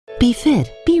Be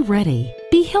fit, be ready,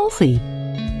 be healthy.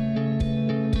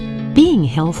 Being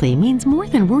healthy means more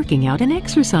than working out and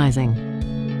exercising.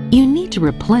 You need to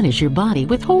replenish your body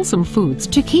with wholesome foods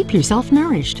to keep yourself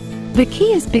nourished. The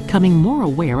key is becoming more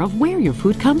aware of where your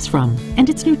food comes from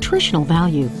and its nutritional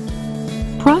value.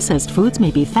 Processed foods may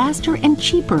be faster and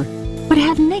cheaper, but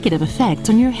have negative effects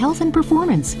on your health and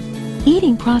performance.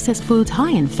 Eating processed foods high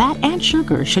in fat and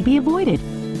sugar should be avoided.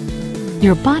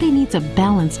 Your body needs a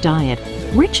balanced diet,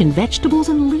 rich in vegetables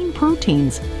and lean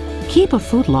proteins. Keep a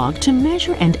food log to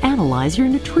measure and analyze your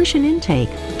nutrition intake,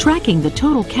 tracking the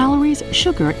total calories,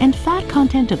 sugar, and fat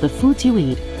content of the foods you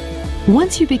eat.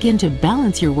 Once you begin to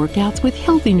balance your workouts with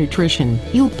healthy nutrition,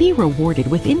 you'll be rewarded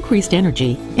with increased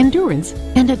energy, endurance,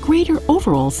 and a greater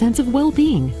overall sense of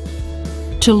well-being.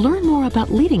 To learn more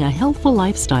about leading a healthful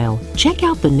lifestyle, check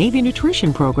out the Navy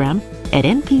Nutrition program at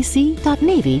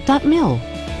npc.navy.mil.